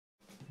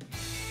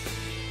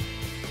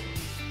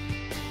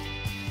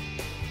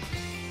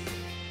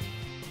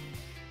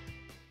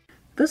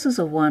This is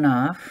a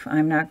one-off.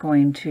 I'm not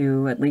going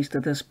to, at least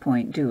at this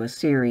point, do a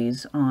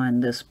series on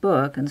this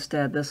book.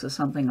 Instead, this is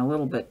something a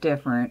little bit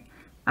different.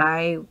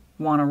 I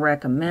want to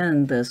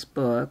recommend this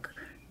book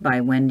by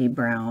Wendy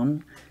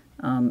Brown,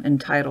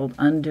 entitled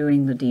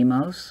Undoing the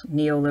Demos,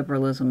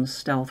 Neoliberalism's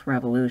Stealth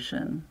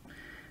Revolution.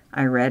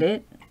 I read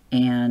it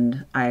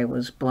and I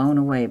was blown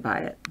away by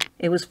it.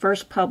 It was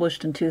first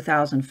published in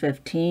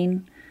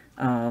 2015,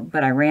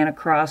 but I ran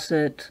across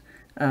it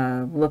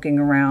looking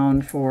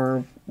around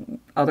for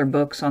other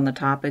books on the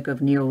topic of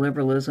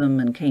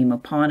neoliberalism and came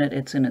upon it.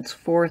 It's in its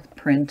fourth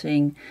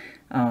printing.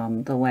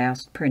 The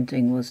last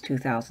printing was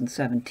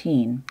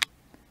 2017.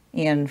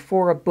 And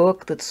for a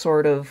book that's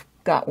sort of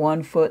got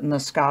one foot in the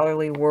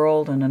scholarly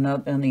world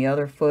and the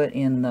other foot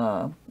in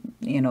the,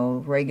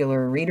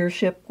 regular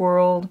readership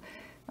world,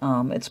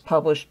 it's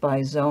published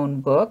by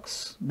Zone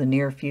Books, the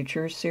Near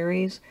Future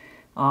series.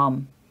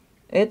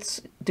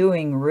 It's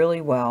doing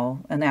really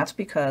well, and that's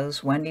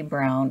because Wendy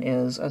Brown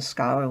is a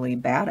scholarly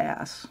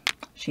badass.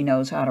 She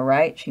knows how to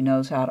write, she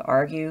knows how to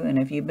argue, and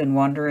if you've been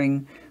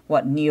wondering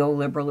what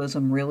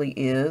neoliberalism really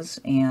is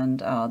and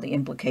the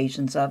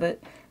implications of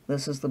it,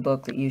 this is the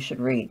book that you should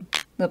read.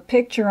 The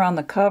picture on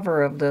the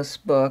cover of this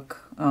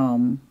book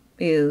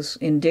is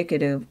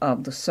indicative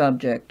of the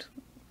subject.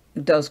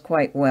 It does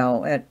quite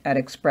well at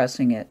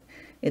expressing it.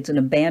 It's an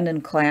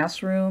abandoned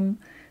classroom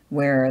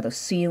where the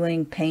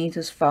ceiling paint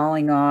is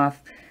falling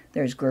off.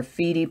 There's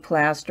graffiti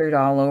plastered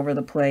all over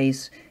the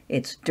place.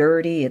 It's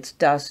dirty, it's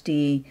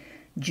dusty,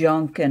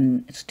 junk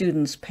and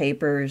students'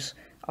 papers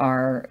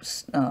are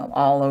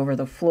all over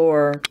the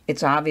floor.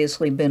 It's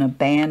obviously been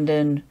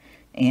abandoned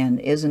and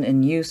isn't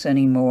in use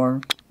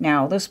anymore.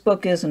 Now, this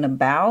book isn't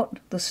about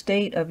the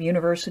state of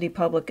university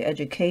public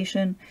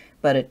education,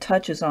 but it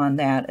touches on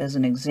that as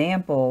an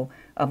example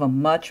of a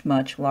much,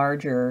 much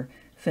larger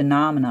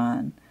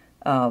phenomenon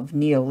of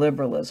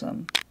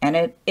neoliberalism.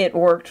 And it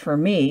worked for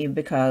me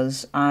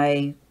because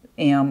I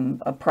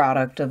am a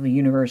product of a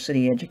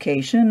university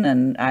education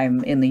and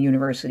I'm in the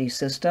university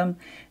system,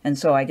 and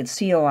so I could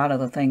see a lot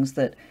of the things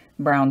that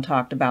Brown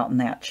talked about in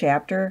that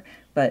chapter,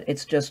 but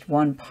it's just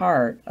one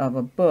part of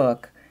a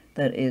book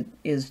that it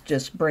is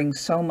just brings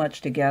so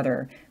much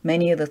together.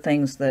 Many of the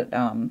things that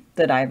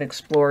that I've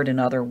explored in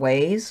other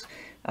ways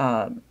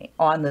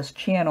on this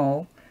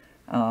channel,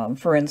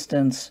 for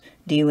instance,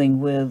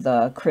 dealing with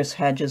Chris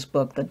Hedges'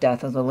 book, The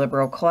Death of the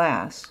Liberal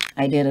Class.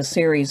 I did a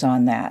series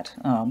on that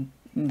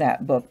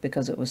book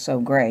because it was so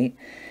great.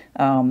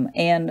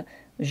 And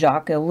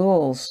Jacques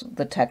Ellul's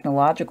The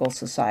Technological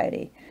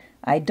Society.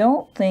 I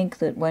don't think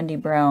that Wendy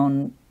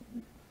Brown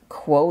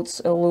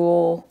quotes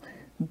Ellul,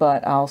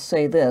 but I'll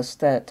say this,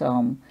 that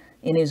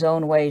in his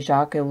own way,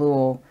 Jacques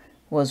Ellul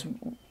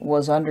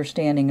was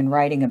understanding and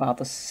writing about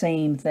the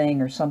same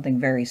thing or something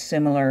very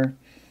similar.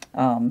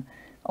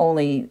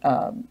 Only,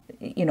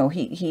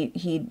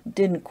 he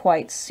didn't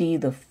quite see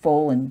the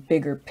full and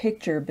bigger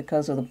picture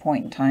because of the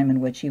point in time in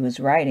which he was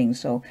writing.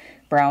 So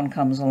Brown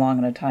comes along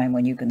at a time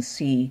when you can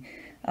see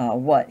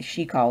what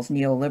she calls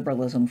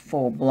neoliberalism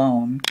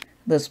full-blown.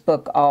 This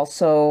book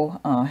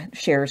also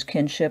shares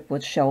kinship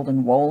with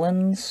Sheldon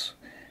Wolin's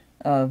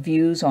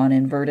views on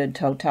inverted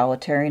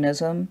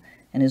totalitarianism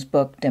in his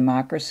book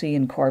Democracy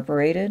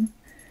Incorporated,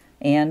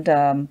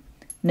 and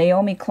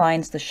Naomi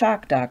Klein's The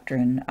Shock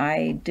Doctrine.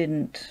 I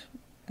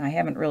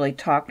haven't really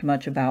talked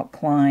much about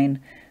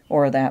Klein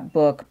or that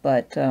book,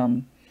 but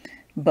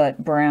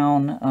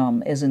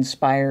Brown is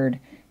inspired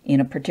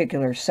in a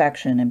particular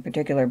section, in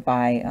particular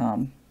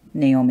by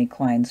Naomi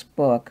Klein's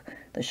book,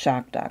 The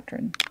Shock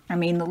Doctrine. I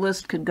mean, the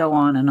list could go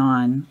on and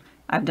on.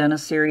 I've done a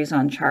series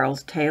on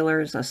Charles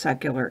Taylor's A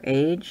Secular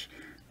Age,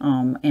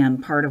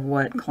 and part of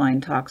what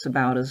Klein talks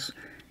about is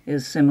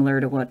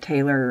similar to what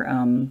Taylor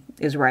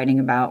is writing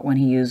about when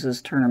he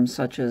uses terms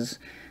such as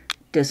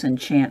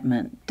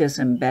disenchantment,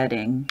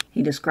 disembedding.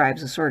 He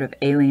describes a sort of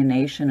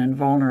alienation and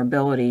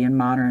vulnerability in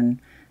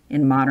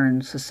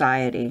modern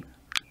society.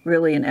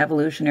 Really an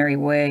evolutionary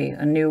way,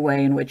 a new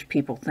way in which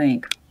people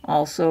think.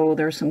 Also,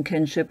 there's some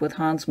kinship with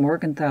Hans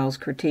Morgenthal's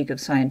critique of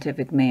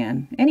scientific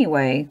man.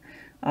 Anyway,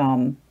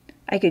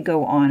 I could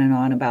go on and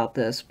on about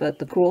this, but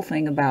the cool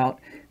thing about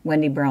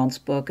Wendy Brown's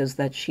book is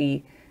that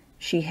she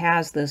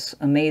has this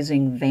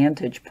amazing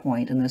vantage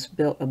point and this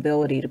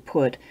ability to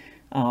put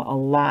a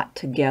lot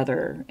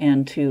together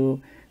and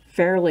to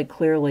fairly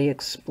clearly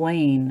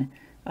explain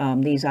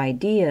these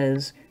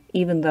ideas,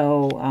 even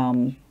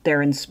though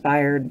they're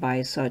inspired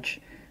by such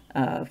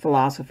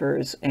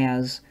philosophers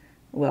as,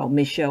 well,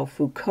 Michel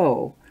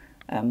Foucault,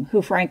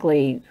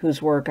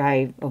 whose work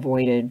I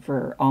avoided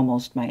for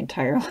almost my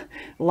entire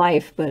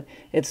life, but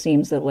it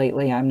seems that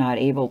lately I'm not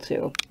able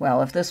to.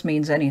 Well, if this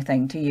means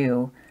anything to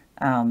you,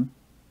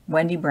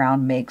 Wendy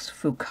Brown makes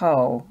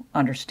Foucault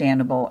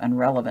understandable and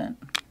relevant.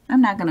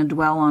 I'm not going to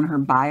dwell on her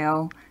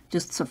bio,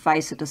 just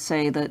suffice it to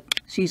say that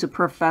she's a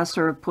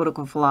professor of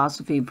political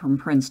philosophy from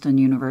Princeton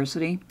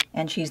University,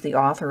 and she's the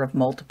author of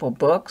multiple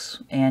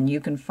books, and you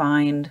can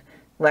find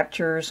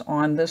lectures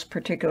on this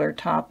particular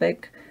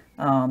topic,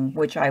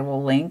 which I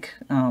will link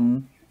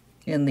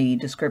in the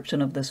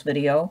description of this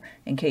video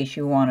in case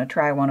you want to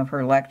try one of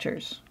her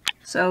lectures.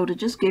 So to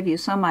just give you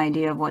some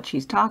idea of what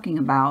she's talking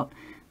about,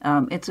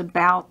 it's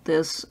about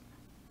this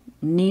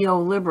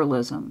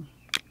neoliberalism,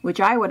 which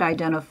I would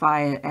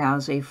identify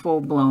as a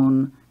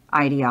full-blown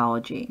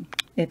ideology.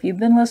 If you've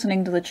been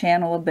listening to the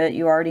channel a bit,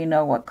 you already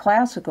know what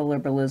classical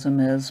liberalism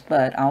is,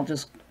 but I'll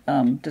just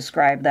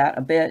describe that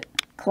a bit.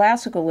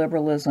 Classical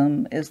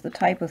liberalism is the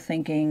type of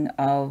thinking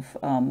of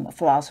a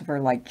philosopher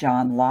like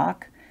John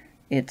Locke.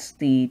 It's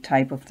the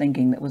type of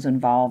thinking that was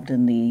involved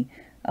in the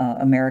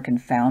American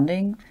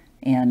founding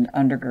and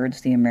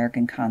undergirds the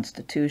American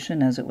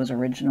Constitution as it was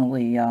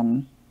originally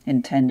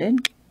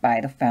intended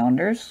by the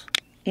founders.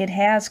 It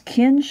has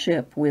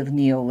kinship with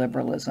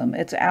neoliberalism.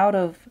 It's out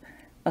of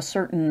a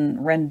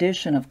certain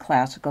rendition of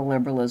classical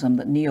liberalism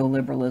that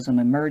neoliberalism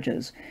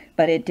emerges,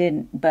 but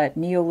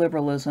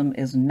neoliberalism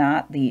is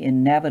not the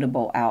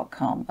inevitable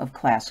outcome of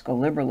classical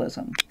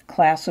liberalism.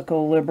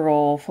 Classical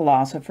liberal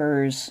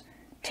philosophers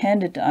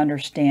tended to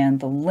understand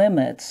the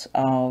limits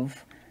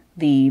of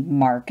the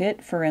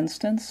market, for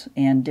instance,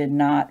 and did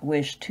not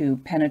wish to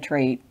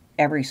penetrate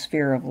every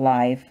sphere of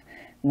life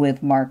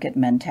with market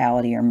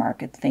mentality or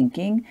market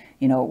thinking.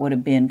 You know, it would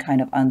have been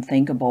kind of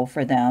unthinkable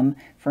for them,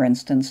 for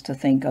instance, to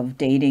think of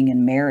dating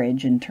and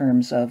marriage in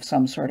terms of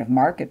some sort of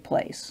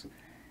marketplace.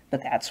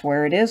 But that's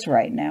where it is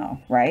right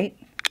now, right?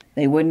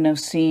 They wouldn't have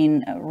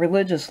seen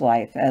religious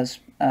life as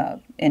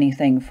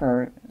anything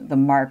for the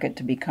market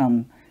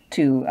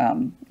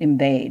to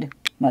invade.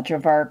 Much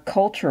of our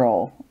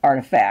cultural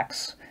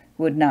artifacts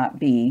would not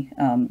be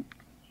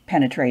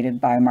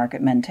penetrated by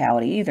market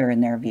mentality either,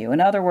 in their view.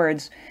 In other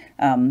words,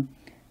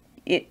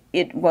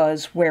 it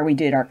was where we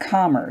did our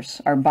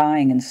commerce, our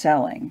buying and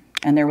selling,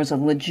 and there was a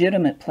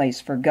legitimate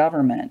place for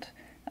government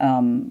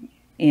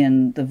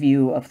in the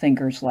view of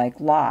thinkers like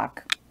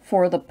Locke,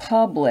 for the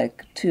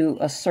public to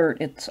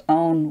assert its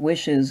own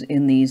wishes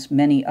in these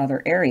many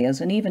other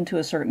areas, and even to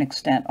a certain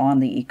extent on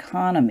the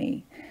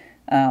economy.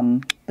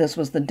 This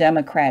was the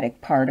democratic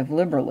part of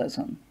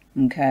liberalism.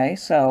 Okay,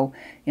 so,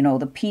 you know,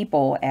 the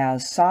people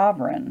as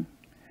sovereign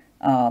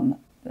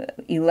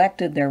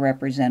elected their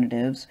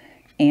representatives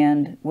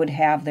and would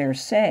have their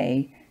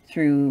say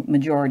through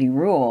majority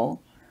rule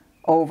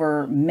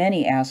over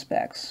many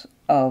aspects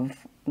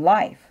of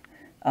life.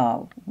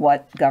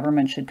 What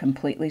government should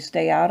completely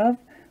stay out of,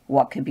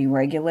 what could be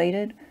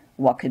regulated,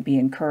 what could be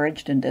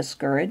encouraged and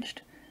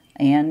discouraged,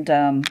 and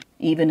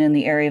even in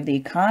the area of the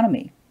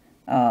economy,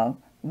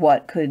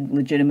 what could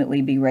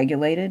legitimately be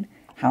regulated,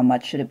 how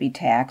much should it be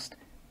taxed,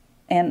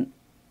 and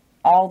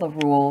all the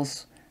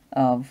rules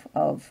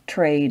of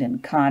trade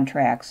and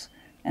contracts,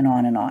 and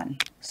on and on.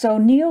 So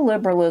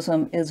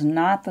neoliberalism is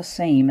not the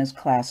same as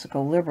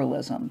classical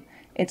liberalism.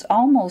 It's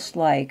almost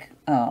like,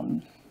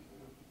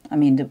 I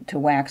mean, to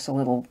wax a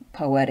little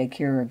poetic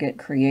here or get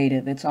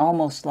creative, it's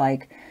almost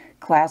like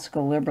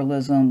classical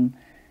liberalism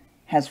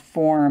has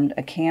formed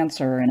a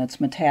cancer and it's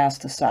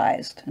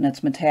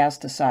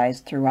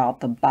metastasized throughout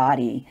the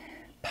body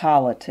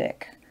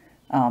politic,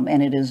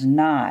 and it is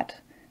not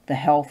the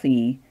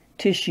healthy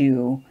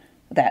tissue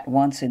that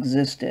once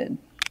existed.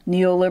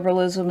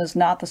 Neoliberalism is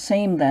not the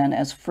same then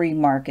as free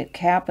market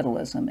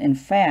capitalism. In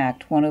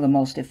fact, one of the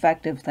most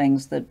effective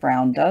things that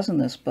Brown does in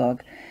this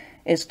book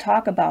is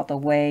talk about the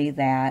way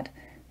that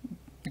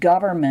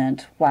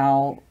government,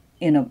 while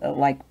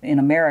like in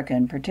America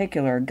in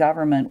particular,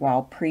 government,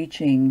 while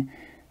preaching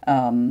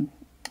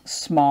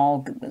small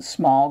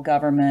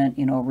government,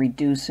 you know,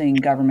 reducing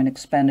government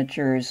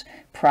expenditures,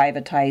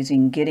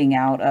 privatizing, getting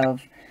out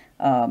of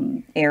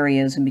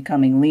areas and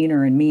becoming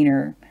leaner and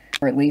meaner,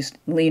 or at least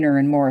leaner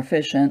and more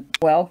efficient.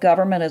 Well,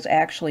 government has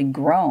actually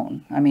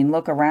grown. I mean,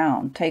 look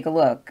around, take a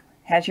look.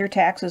 Has your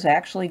taxes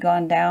actually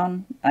gone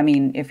down? I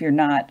mean, if you're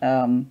not,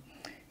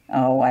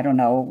 I don't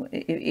know,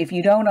 if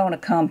you don't own a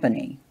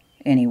company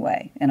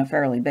anyway, and a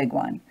fairly big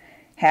one,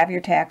 have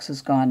your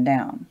taxes gone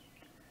down?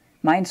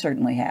 Mine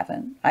certainly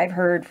haven't. I've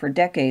heard for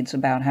decades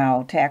about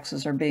how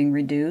taxes are being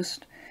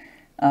reduced,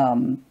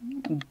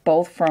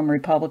 both from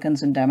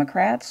Republicans and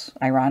Democrats.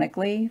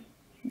 Ironically,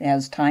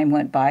 as time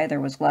went by, there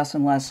was less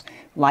and less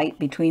light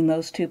between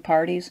those two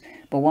parties.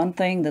 But one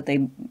thing that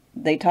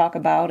they talk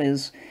about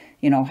is,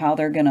 you know, how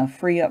they're going to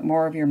free up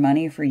more of your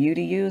money for you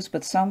to use,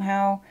 but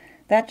somehow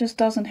that just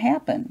doesn't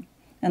happen.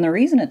 And the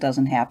reason it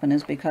doesn't happen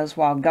is because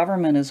while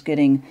government is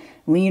getting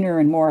leaner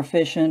and more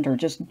efficient, or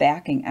just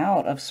backing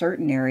out of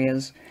certain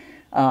areas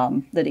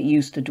that it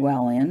used to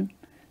dwell in,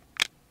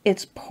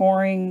 it's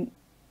pouring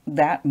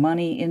that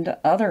money into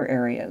other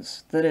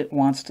areas that it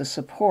wants to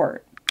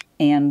support.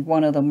 And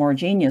one of the more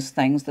genius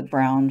things that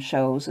Brown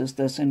shows is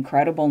this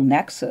incredible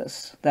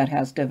nexus that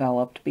has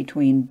developed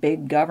between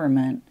big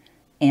government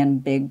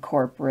and big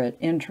corporate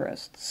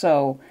interests.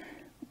 So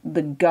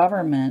the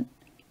government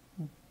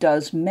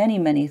does many,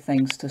 many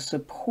things to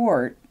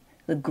support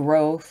the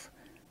growth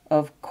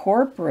of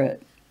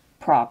corporate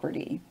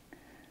property,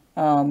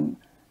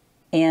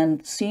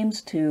 and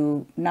seems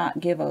to not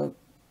give a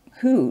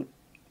hoot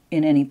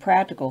in any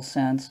practical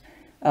sense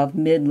of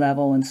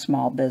mid-level and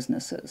small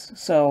businesses.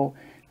 So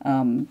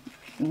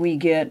we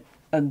get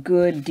a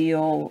good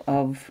deal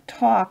of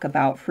talk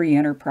about free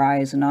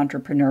enterprise and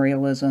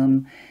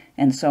entrepreneurialism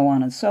and so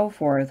on and so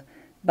forth.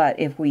 But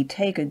if we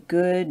take a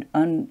good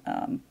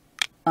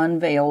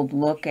unveiled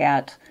look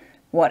at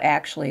what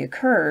actually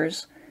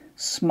occurs,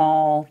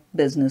 small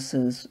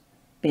businesses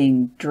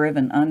being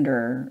driven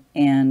under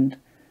and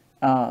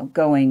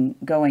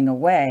going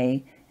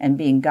away and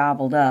being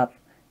gobbled up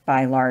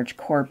by large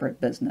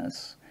corporate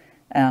business.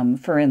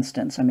 For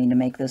instance, I mean, to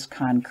make this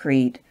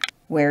concrete,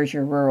 where's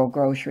your rural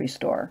grocery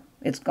store?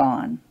 It's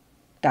gone.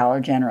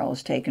 Dollar General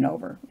has taken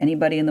over.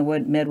 Anybody in the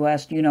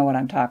Midwest, you know what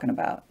I'm talking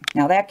about.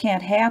 Now, that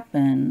can't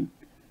happen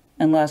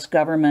unless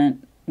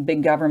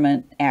big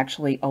government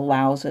actually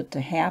allows it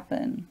to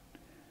happen.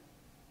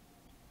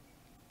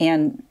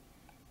 And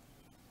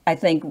I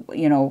think,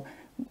 you know,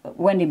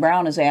 Wendy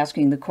Brown is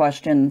asking the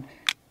question,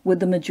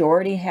 would the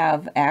majority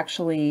have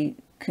actually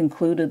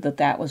concluded that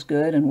that was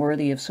good and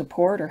worthy of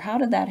support? Or how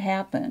did that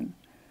happen?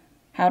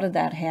 How did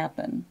that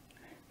happen?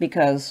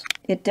 Because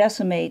it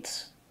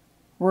decimates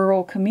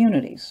rural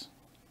communities.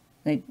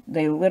 They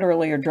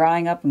literally are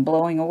drying up and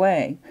blowing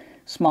away.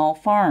 Small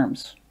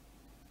farms,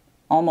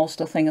 almost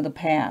a thing of the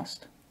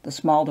past. The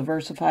small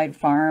diversified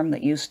farm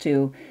that used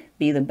to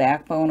be the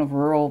backbone of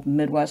rural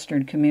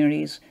Midwestern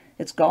communities,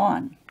 it's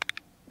gone.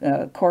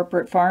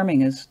 Corporate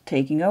farming is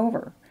taking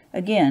over.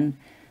 Again,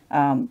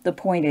 the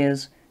point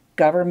is,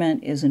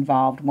 government is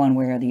involved one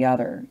way or the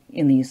other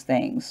in these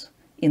things,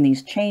 in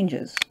these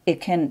changes. It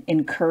can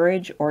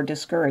encourage or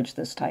discourage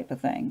this type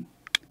of thing.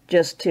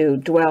 Just to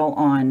dwell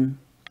on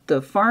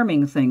the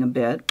farming thing a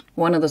bit,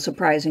 one of the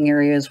surprising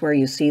areas where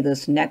you see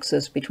this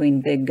nexus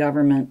between big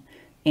government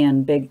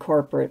and big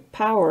corporate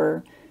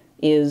power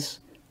is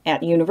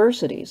at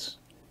universities,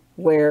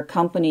 where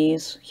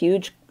companies,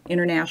 huge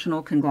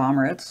international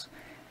conglomerates,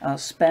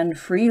 spend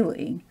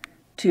freely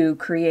to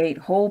create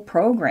whole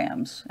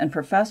programs and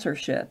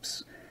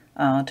professorships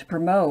to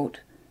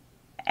promote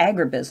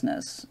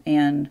agribusiness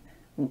and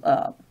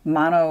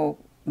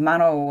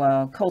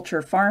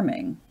monoculture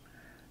farming.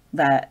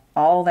 That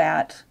all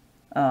that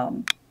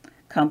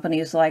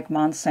companies like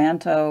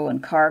Monsanto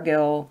and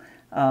Cargill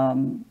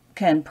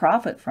can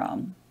profit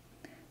from.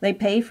 They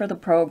pay for the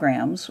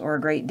programs, or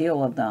a great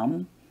deal of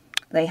them.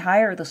 They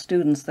hire the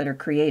students that are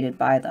created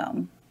by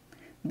them.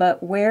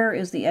 But where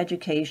is the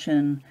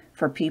education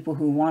for people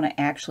who want to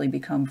actually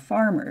become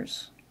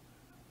farmers?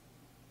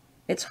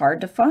 It's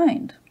hard to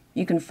find.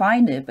 You can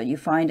find it, but you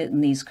find it in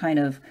these kind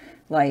of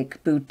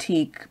like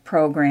boutique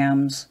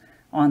programs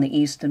on the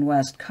East and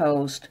West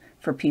Coast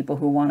for people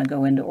who want to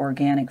go into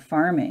organic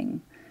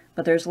farming.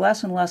 But there's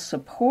less and less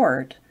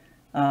support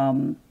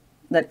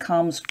that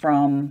comes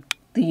from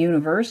the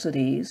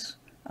universities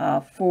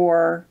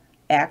for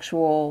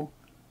actual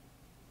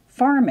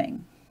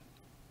farming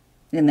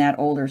in that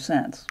older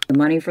sense. The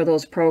money for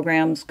those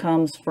programs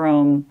comes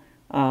from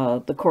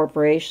the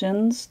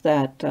corporations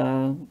that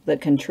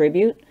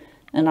contribute,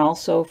 and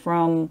also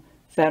from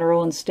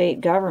federal and state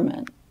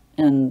government,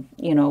 and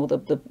you know,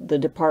 the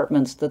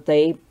departments that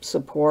they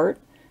support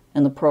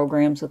and the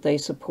programs that they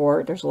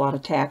support. There's a lot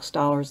of tax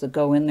dollars that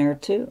go in there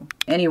too.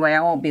 Anyway, I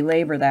won't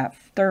belabor that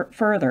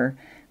further,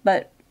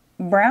 but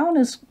Brown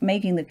is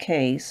making the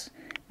case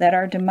that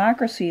our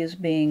democracy is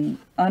being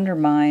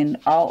undermined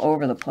all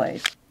over the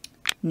place.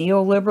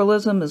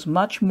 Neoliberalism is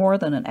much more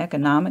than an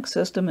economic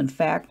system. In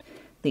fact,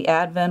 the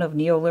advent of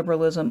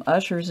neoliberalism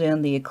ushers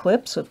in the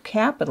eclipse of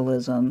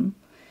capitalism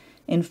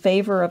in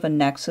favor of a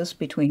nexus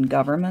between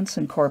governments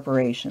and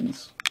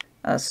corporations.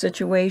 A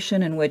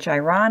situation in which,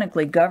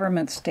 ironically,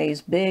 government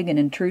stays big and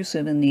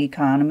intrusive in the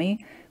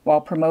economy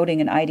while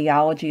promoting an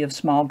ideology of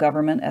small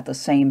government at the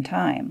same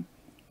time.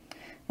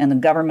 And the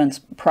governments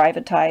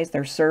privatize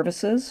their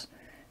services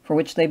for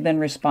which they've been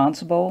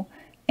responsible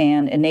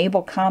and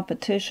enable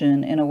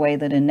competition in a way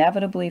that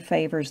inevitably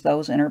favors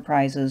those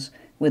enterprises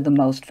with the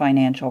most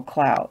financial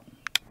clout.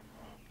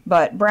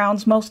 But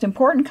Brown's most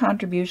important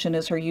contribution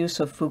is her use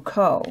of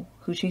Foucault,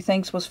 who she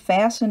thinks was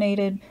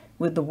fascinated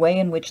with the way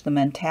in which the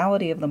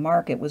mentality of the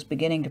market was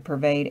beginning to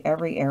pervade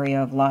every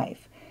area of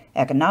life.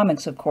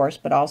 Economics, of course,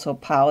 but also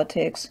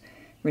politics,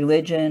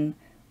 religion,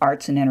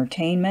 arts and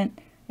entertainment,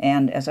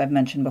 and, as I've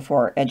mentioned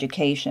before,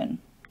 education.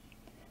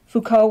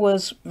 Foucault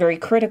was very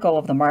critical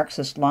of the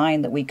Marxist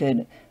line that we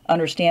could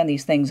understand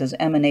these things as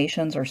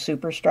emanations or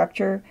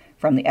superstructure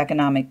from the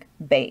economic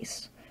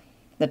base,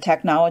 the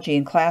technology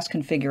and class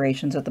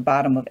configurations at the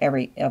bottom of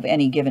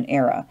any given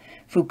era.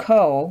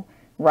 Foucault,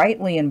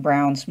 rightly in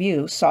Brown's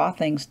view, saw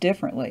things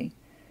differently.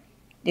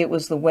 It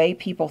was the way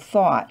people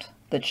thought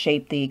that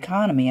shaped the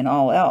economy and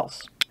all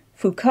else.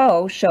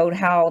 Foucault showed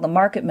how the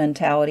market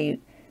mentality,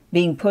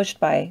 being pushed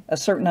by a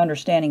certain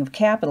understanding of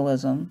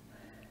capitalism,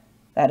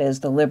 that is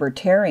the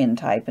libertarian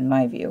type in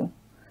my view,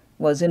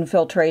 was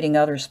infiltrating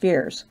other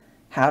spheres.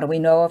 How do we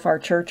know if our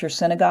church or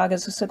synagogue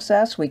is a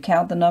success? We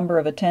count the number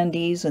of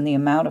attendees and the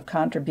amount of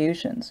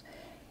contributions.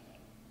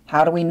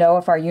 How do we know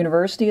if our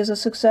university is a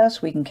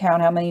success? We can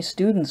count how many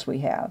students we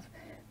have,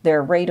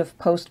 their rate of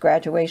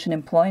post-graduation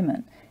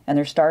employment, and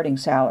their starting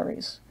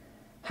salaries.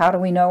 How do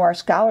we know our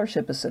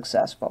scholarship is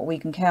successful? We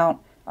can count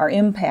are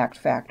impact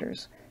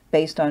factors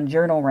based on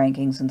journal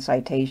rankings and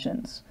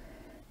citations.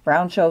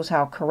 Brown shows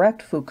how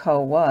correct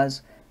Foucault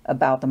was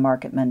about the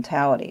market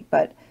mentality,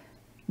 but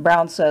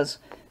Brown says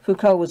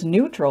Foucault was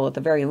neutral at the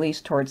very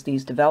least towards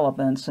these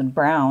developments, and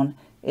Brown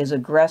is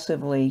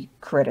aggressively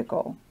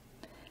critical.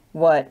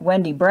 What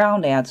Wendy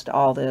Brown adds to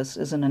all this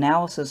is an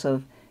analysis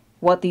of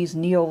what these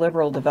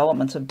neoliberal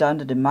developments have done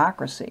to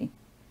democracy.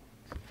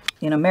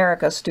 In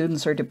America,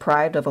 students are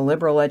deprived of a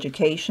liberal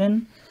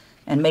education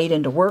and made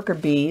into worker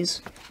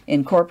bees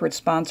in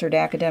corporate-sponsored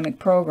academic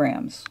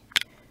programs.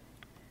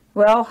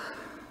 Well,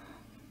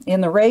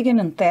 in the Reagan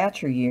and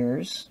Thatcher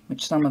years,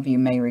 which some of you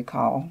may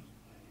recall,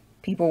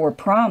 people were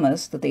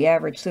promised that the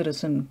average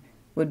citizen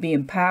would be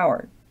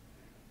empowered.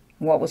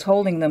 What was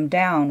holding them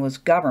down was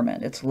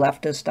government, its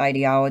leftist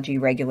ideology,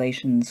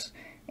 regulations,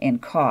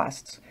 and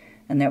costs.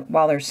 And that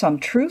while there's some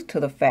truth to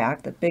the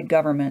fact that big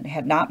government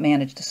had not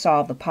managed to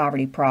solve the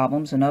poverty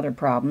problems and other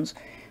problems,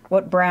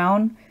 what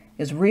Brown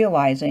is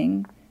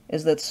realizing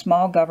is that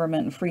small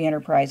government and free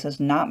enterprise has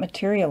not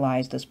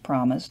materialized as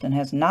promised and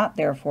has not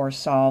therefore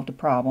solved the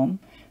problem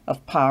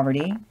of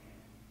poverty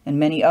and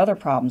many other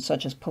problems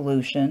such as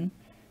pollution.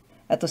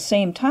 At the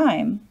same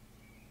time,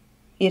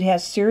 it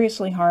has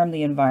seriously harmed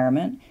the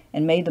environment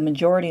and made the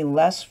majority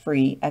less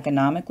free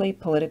economically,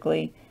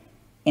 politically,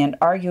 and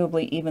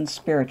arguably even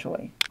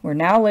spiritually. We're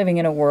now living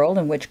in a world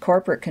in which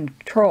corporate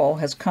control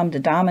has come to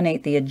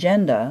dominate the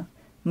agenda,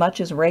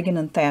 much as Reagan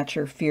and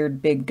Thatcher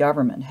feared big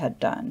government had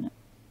done.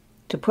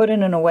 To put it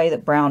in a way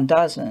that Brown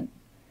doesn't,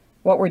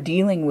 what we're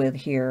dealing with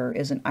here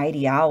is an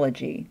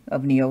ideology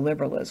of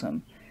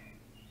neoliberalism.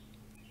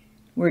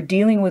 We're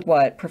dealing with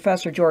what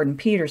Professor Jordan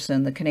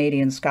Peterson, the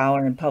Canadian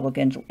scholar and public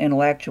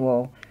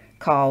intellectual,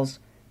 calls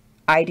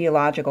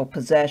ideological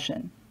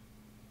possession.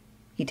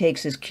 He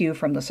takes his cue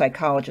from the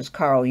psychologist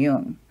Carl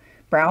Jung.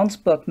 Brown's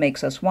book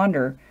makes us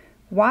wonder,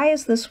 why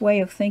is this way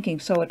of thinking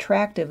so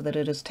attractive that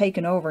it has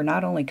taken over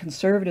not only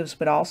conservatives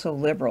but also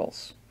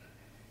liberals?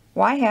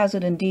 Why has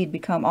it indeed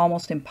become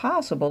almost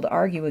impossible to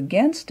argue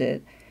against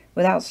it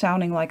without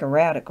sounding like a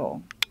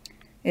radical?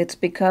 It's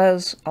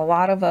because a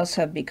lot of us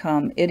have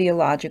become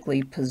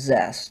ideologically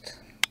possessed.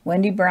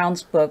 Wendy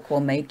Brown's book will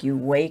make you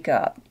wake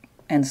up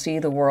and see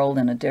the world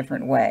in a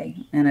different way,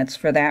 and it's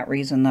for that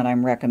reason that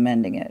I'm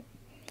recommending it.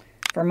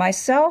 For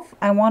myself,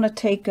 I want to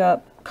take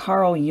up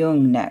Carl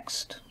Jung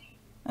next.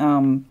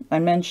 I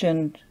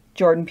mentioned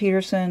Jordan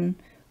Peterson.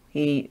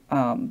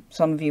 Some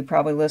of you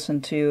probably listen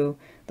to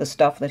the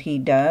stuff that he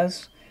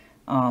does.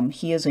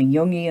 He is a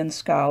Jungian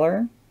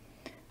scholar.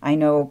 I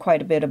know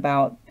quite a bit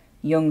about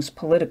Jung's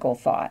political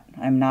thought.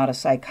 I'm not a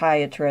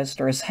psychiatrist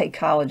or a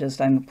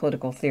psychologist, I'm a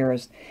political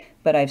theorist,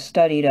 but I've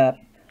studied up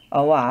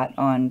a lot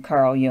on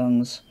Carl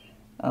Jung's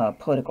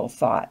political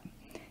thought.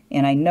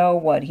 And I know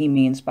what he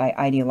means by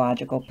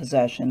ideological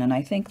possession, and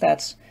I think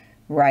that's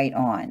right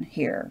on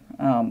here.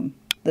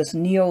 This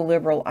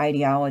neoliberal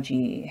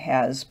ideology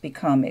has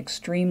become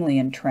extremely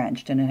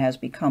entrenched, and it has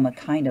become a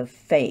kind of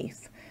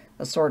faith,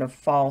 a sort of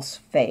false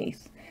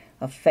faith,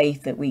 a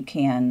faith that we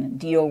can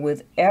deal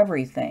with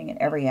everything in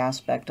every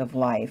aspect of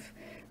life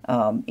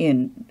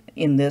in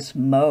this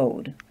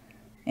mode.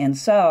 And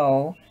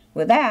so,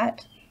 with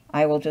that,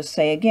 I will just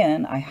say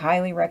again, I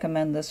highly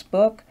recommend this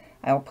book.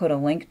 I'll put a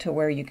link to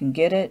where you can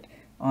get it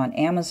on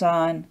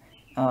Amazon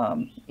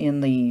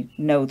in the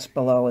notes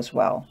below as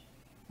well.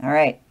 All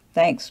right,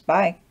 thanks.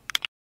 Bye.